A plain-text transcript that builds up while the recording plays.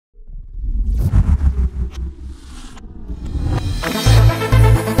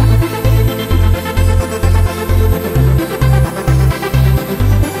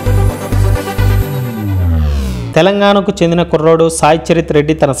తెలంగాణకు చెందిన కుర్రోడు సాయి చరిత్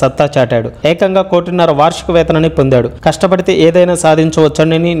రెడ్డి తన సత్తా చాటాడు. ఏకంగా 1.5 కోటి వార్షిక వేతనాన్ని పొందాడు. కష్టపడితే ఏదైనా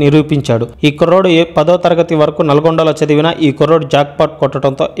సాధించవచ్చని నిరూపించాడు. ఈ కుర్రోడు 10వ తరగతి వరకు నల్గొండలో చదివిన ఈ కుర్రోడు జాక్పాట్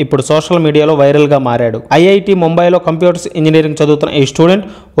కొట్టడంతో ఇప్పుడు సోషల్ మీడియాలో వైరల్ గా మారాడు. ఐఐటి ముంబైలో కంప్యూటర్స్ ఇంజనీరింగ్ చదువుతున్న ఈ స్టూడెంట్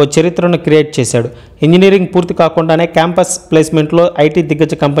ఓ చరిత్రను క్రియేట్ చేశాడు. ఇంజనీరింగ్ పూర్తి కాకుండానే క్యాంపస్ ప్లేస్మెంట్ లో ఐటీ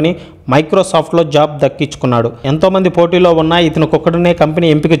దిగ్గజ కంపెనీ మైక్రోసాఫ్ట్ లో జాబ్ దక్కించుకున్నాడు. ఎంతో మంది పోటీలో ఉన్నా ఇతనికొక్కడనే కంపెనీ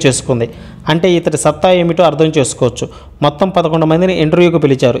ఎంపిక చేసుకుంది. అంటే ఇతడి సత్తా ఏమిటో అర్థం చేసుకోవచ్చు. మొత్తం 11 మందిని ఇంటర్వ్యూకి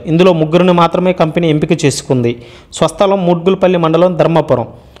పిలిచారు. ఇందులో 3 మాత్రమే కంపెనీ ఎంపిక చేసుకుంది. స్వస్థలం ముడ్గులపల్లి మండలం ధర్మపురం.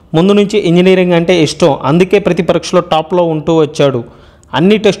 ముందు నుంచి ఇంజనీరింగ్ అంటే ఇష్టం, అందుకే ప్రతి పరీక్షలో టాప్లో ఉంటూ వచ్చాడు.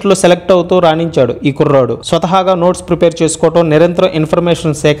 అన్ని టెస్టులు సెలెక్ట్ అవుతూ రాణించాడు ఈ కుర్రాడు. స్వతహాగా నోట్స్ ప్రిపేర్ చేసుకోవటం, నిరంతరం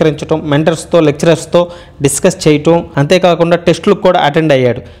ఇన్ఫర్మేషన్ సేకరించడం, మెంటర్స్తో లెక్చరర్స్తో డిస్కస్ చేయటం, అంతేకాకుండా టెస్టులకు కూడా అటెండ్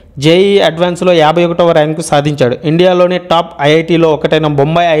అయ్యాడు. జేఈఈ అడ్వాన్స్లో 51వ ర్యాంకు సాధించాడు. ఇండియాలోనే టాప్ ఐఐటీలో ఒకటైన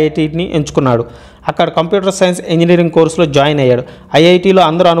బొంబాయి ఐఐటీని ఎంచుకున్నాడు. అక్కడ కంప్యూటర్ సైన్స్ ఇంజనీరింగ్ కోర్సులో జాయిన్ అయ్యాడు. ఐఐటీలో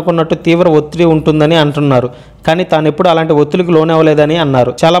అందరూ అనుకున్నట్టు తీవ్ర ఒత్తిడి ఉంటుందని అంటున్నారు. కానీ తాను ఎప్పుడు అలాంటి ఒత్తిడికి లోనవ్వలేదని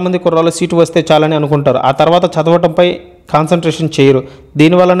అన్నారు. చాలామంది కుర్రాళ్ళు సీటు వస్తే చాలని అనుకుంటారు. ఆ తర్వాత చదవటంపై కాన్సన్ట్రేషన్ చేయరు.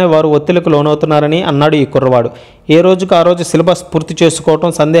 దీనివల్లనే వారు ఒత్తిడికి లోనవుతున్నారని అన్నాడు ఈ కుర్రవాడు. ఏ రోజుకు ఆ రోజు సిలబస్ పూర్తి చేసుకోవటం,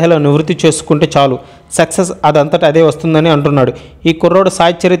 సందేహాలు నివృత్తి చేసుకుంటే చాలు, సక్సెస్ అదంతటా అదే వస్తుందని అంటున్నాడు. ఈ కుర్రోడు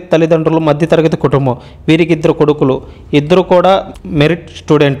సాయి చరిత్ తల్లిదండ్రులు మధ్యతరగతి కుటుంబం. వీరికి 2 కొడుకులు. 2 కూడా మెరిట్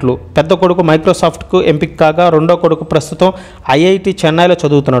స్టూడెంట్లు. పెద్ద కొడుకు మైక్రోసాఫ్ట్కు ఎంపిక కాగా, రెండో కొడుకు ప్రస్తుతం ఐఐటి చెన్నైలో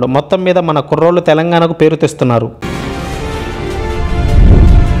చదువుతున్నాడు. మొత్తం మీద మన కుర్రోళ్ళు తెలంగాణకు పేరు తెస్తున్నారు.